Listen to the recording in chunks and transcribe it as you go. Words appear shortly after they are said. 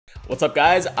What's up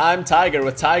guys, I'm Tiger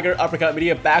with Tiger Uppercut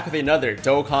Media back with another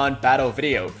Dokkan battle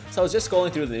video. So I was just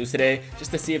scrolling through the news today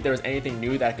just to see if there was anything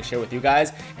new that I could share with you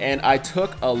guys, and I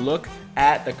took a look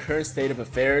at the current state of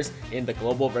affairs in the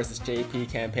Global vs JP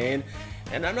campaign,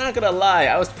 and I'm not gonna lie,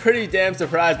 I was pretty damn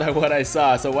surprised by what I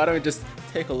saw. So why don't we just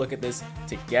take a look at this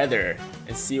together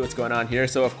and see what's going on here.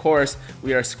 So of course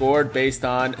we are scored based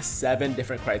on 7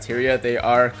 different criteria. They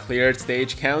are cleared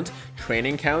stage count,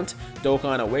 training count,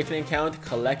 Dokkan awakening count,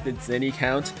 collected Zenny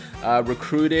count,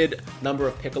 recruited, number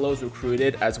of Piccolos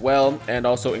recruited as well, and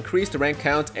also increased rank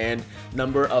count and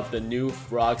number of the new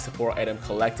frog support item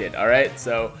collected. Alright,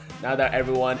 so now that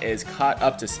everyone is caught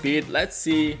up to speed, let's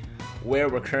see where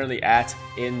we're currently at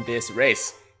in this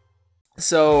race.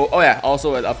 So, oh yeah,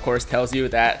 also it of course tells you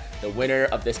that the winner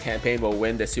of this campaign will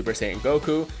win the Super Saiyan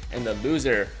Goku, and the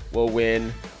loser will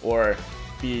win or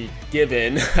be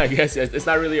given, I guess it's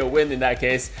not really a win in that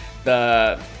case,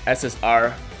 the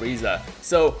SSR Frieza.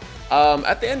 So,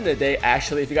 at the end of the day,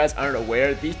 actually, if you guys aren't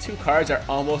aware, these two cards are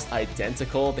almost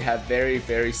identical. They have very,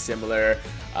 very similar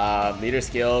meter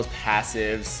skills,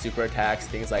 passives, super attacks,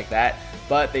 things like that.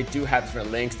 But they do have different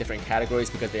links, different categories,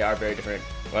 because they are very different,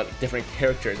 well, different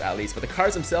characters at least. But the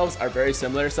cards themselves are very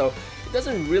similar, so it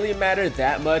doesn't really matter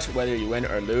that much whether you win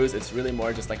or lose. It's really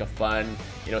more just like a fun,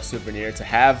 souvenir to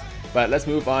have. But let's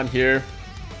move on here.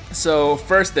 So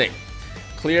first thing,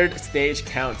 cleared stage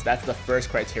counts. That's the first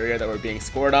criteria that we're being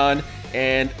scored on.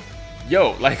 And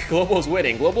yo, like Global's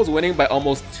winning. Global's winning by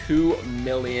almost 2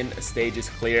 million stages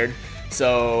cleared.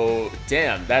 So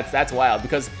damn, that's wild,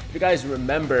 because if you guys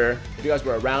remember, if you guys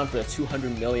were around for the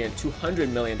 200 million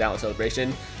download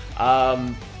celebration,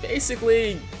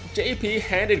 basically JP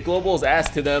handed Global's ass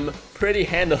to them pretty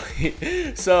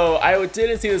handily. So I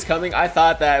didn't see this coming. I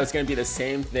thought that it was going to be the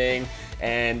same thing,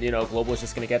 and Global's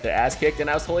just going to get their ass kicked, and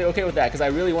I was totally okay with that because I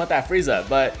really want that Frieza,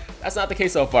 but that's not the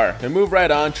case so far. We move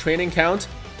right on, training count,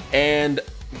 and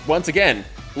once again,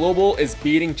 Global is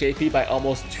beating JP by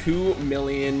almost 2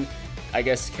 million, I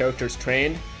guess, characters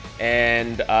trained,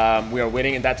 and we are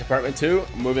winning in that department too.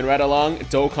 Moving right along,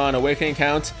 Dokkan awakening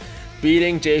count,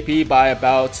 beating JP by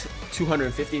about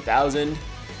 250,000.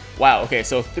 Wow, okay,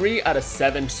 so 3 out of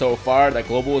 7 so far that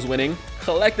Global is winning.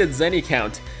 Collected Zenny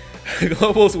count,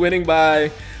 Global's winning by,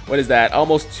 what is that,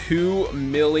 almost 2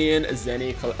 million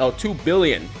Zenny, 2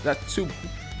 billion, that's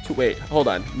wait, hold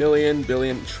on, million,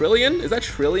 billion, trillion, is that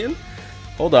trillion?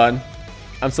 Hold on,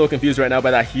 I'm so confused right now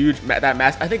by that huge,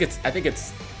 I think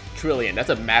it's trillion. That's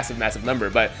a massive number.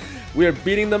 But we are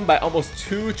beating them by almost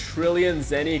 2 trillion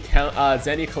Zenny count,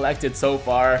 Zenny collected so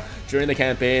far during the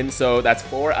campaign. So that's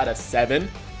 4 out of 7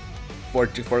 for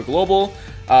Global.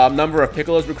 Number of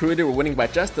Piccolos recruited, we're winning by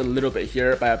just a little bit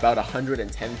here, by about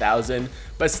 110,000.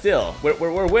 But still,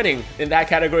 we're winning in that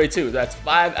category too. That's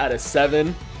 5 out of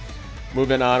 7.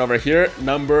 Moving on over here,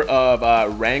 number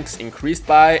of ranks increased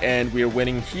by, and we're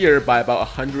winning here by about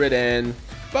 100 and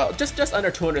about just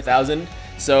under 200,000.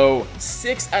 So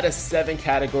 6 out of 7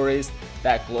 categories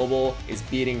that Global is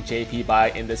beating JP by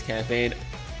in this campaign.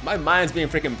 My mind's being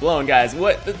freaking blown, guys.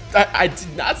 What? I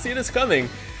did not see this coming.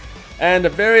 And the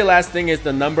very last thing is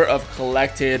the number of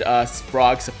collected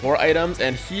frog support items,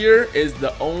 and here is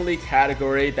the only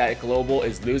category that Global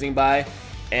is losing by.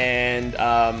 And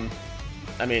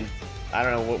I mean, I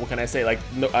don't know, what can I say? Like,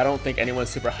 no, I don't think anyone's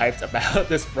super hyped about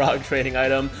this frog trading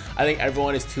item. I think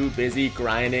everyone is too busy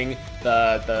grinding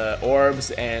the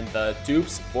orbs and the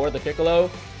dupes for the Piccolo.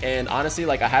 And honestly,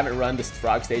 like, I haven't run this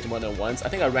frog stage more than once. I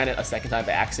think I ran it a second time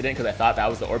by accident because I thought that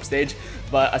was the orb stage.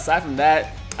 But aside from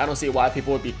that, I don't see why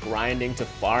people would be grinding to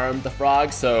farm the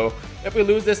frog. So if we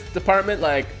lose this department,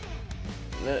 like,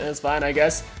 it's fine, I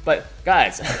guess. But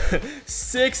guys,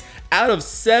 6 out of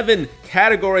 7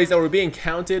 categories that are being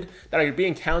counted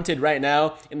right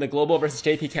now in the Global vs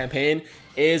JP campaign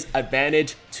is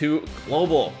advantage to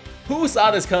Global. Who saw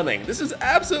this coming? This is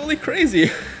absolutely crazy.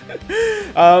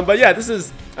 But yeah, I think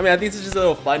this is just a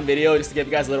little fun video just to give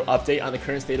you guys a little update on the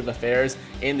current state of affairs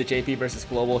in the JP vs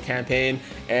Global campaign.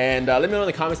 And let me know in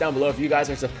the comments down below if you guys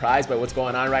are surprised by what's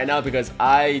going on right now, because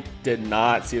I did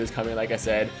not see this coming, like I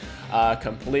said.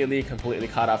 Completely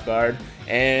caught off guard,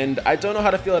 and I don't know how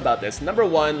to feel about this. Number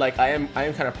one, like, I am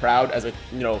kind of proud as a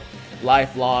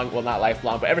lifelong, well, not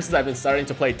lifelong, but ever since I've been starting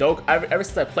to play ever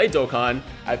since I played Dokkan,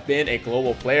 I've been a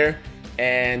Global player,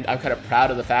 and I'm kind of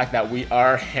proud of the fact that we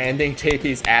are handing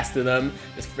JP's ass to them,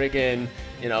 just freaking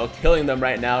killing them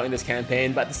right now in this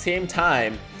campaign. But at the same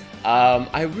time,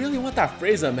 I really want that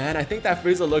Frieza, man. I think that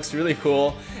Frieza looks really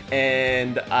cool,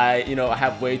 and I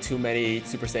have way too many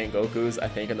Super Saiyan Gokus. I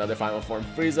think another final form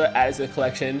Frieza added to the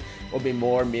collection will be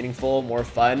more meaningful, more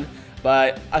fun.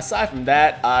 But aside from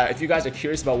that, if you guys are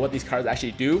curious about what these cards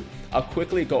actually do, I'll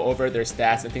quickly go over their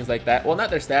stats and things like that. Well, not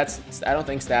their stats. I don't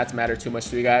think stats matter too much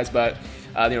to you guys, but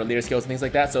leader skills and things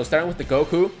like that. So starting with the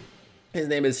Goku, his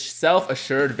name is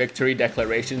Self-Assured Victory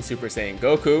Declaration Super Saiyan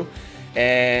Goku.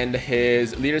 And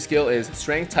his leader skill is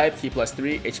Strength type, Ki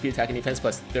 +3, HP attack and defense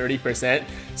plus 30%.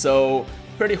 So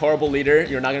pretty horrible leader.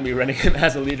 You're not going to be running him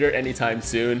as a leader anytime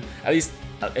soon. At least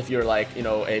if you're like,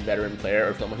 a veteran player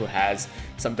or someone who has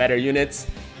some better units.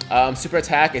 Super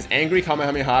attack is Angry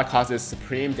Kamehameha, causes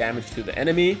supreme damage to the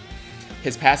enemy.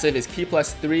 His passive is Ki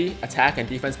 +3, attack and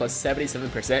defense plus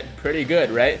 77%. Pretty good,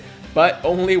 right? But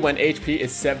only when HP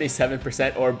is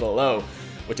 77% or below,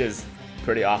 which is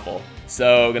pretty awful.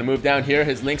 So I'm gonna move down here.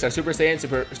 His links are Super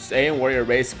Saiyan Warrior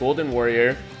Race, Golden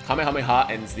Warrior, Kamehameha,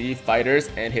 and Z Fighters,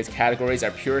 and his categories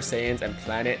are Pure Saiyans and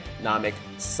Planet Namek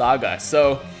Saga.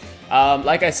 So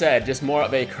like I said, just more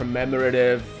of a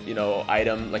commemorative,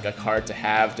 item, like a card to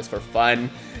have just for fun.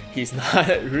 He's not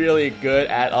really good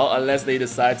at all unless they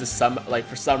decide to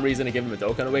for some reason to give him a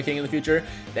Dokkan Awakening in the future.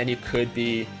 Then he could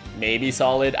be maybe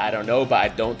solid. I don't know, but I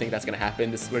don't think that's gonna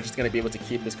happen. We're just gonna be able to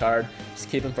keep this card, just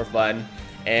keep him for fun.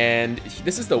 And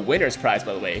this is the winner's prize,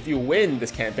 by the way. If you win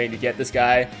this campaign, you get this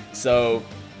guy. So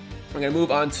I'm gonna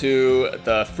move on to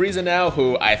the Frieza now,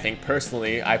 who I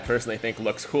personally think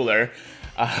looks cooler.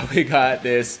 We got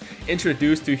this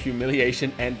Introduced to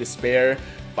Humiliation and Despair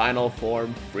Final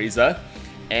Form Frieza.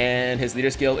 And his leader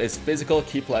skill is physical types,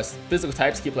 Ki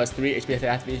 +3, HP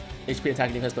attack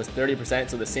and defense plus 30%.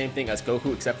 So the same thing as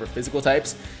Goku except for physical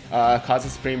types.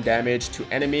 Causes supreme damage to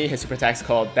enemy. His super attack's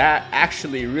called That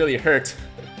Actually Really Hurt.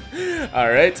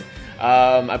 Alright.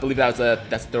 I believe that's a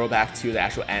throwback to the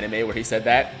actual anime where he said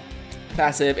that.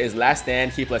 Passive is Last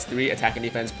Stand, Ki +3, attack and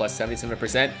defense plus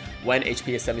 77% when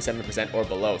HP is 77% or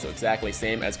below. So exactly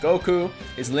same as Goku.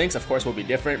 His links, of course, will be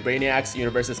different. Brainiac's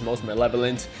Universe's Most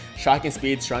Malevolent, Shocking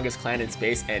Speed, Strongest Clan in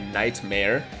Space, and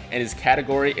Nightmare. And his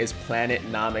category is Planet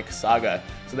Namek Saga.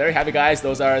 So there you have it, guys.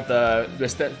 Those are the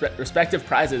respective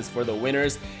prizes for the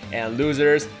winners and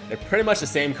losers. They're pretty much the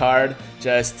same card,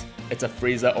 just it's a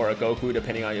Frieza or a Goku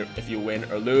depending on if you win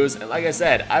or lose. And like I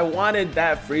said, I wanted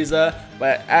that Frieza,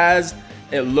 but as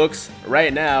it looks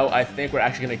right now, I think we're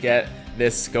actually gonna get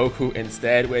this Goku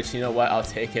instead, which, you know what, I'll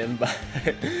take him. But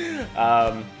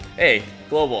hey,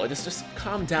 Global, just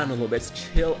calm down a little bit,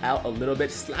 chill out a little bit,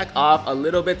 slack off a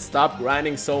little bit, stop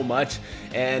grinding so much,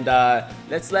 and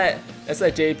let's let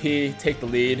JP take the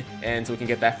lead, and so we can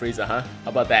get that Frieza, huh?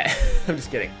 How about that? I'm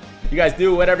just kidding. You guys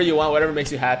do whatever you want, whatever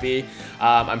makes you happy.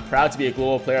 I'm proud to be a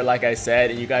global player, like I said,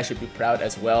 and you guys should be proud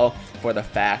as well for the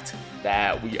fact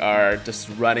that we are just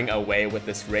running away with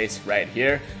this race right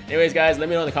here. Anyways, guys, let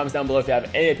me know in the comments down below if you have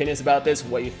any opinions about this,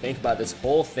 what you think about this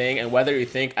whole thing, and whether you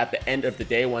think at the end of the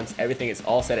day, once everything is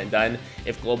all said and done,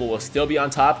 if Global will still be on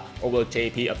top, or will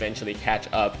JP eventually catch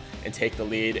up and take the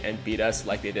lead and beat us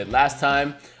like they did last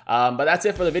time. But that's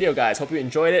it for the video, guys. Hope you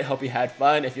enjoyed it. Hope you had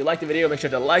fun. If you liked the video, make sure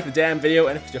to like the damn video.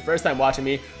 And if it's your first time watching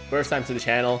me, first time to the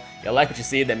channel, you like what you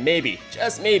see, then maybe,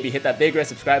 just maybe, hit that big red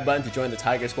subscribe button to join the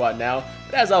Tiger Squad now.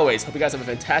 But as always, hope you guys have a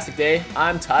fantastic day.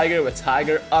 I'm Tiger with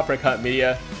Tiger Uppercut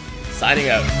Media, signing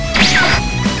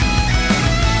out.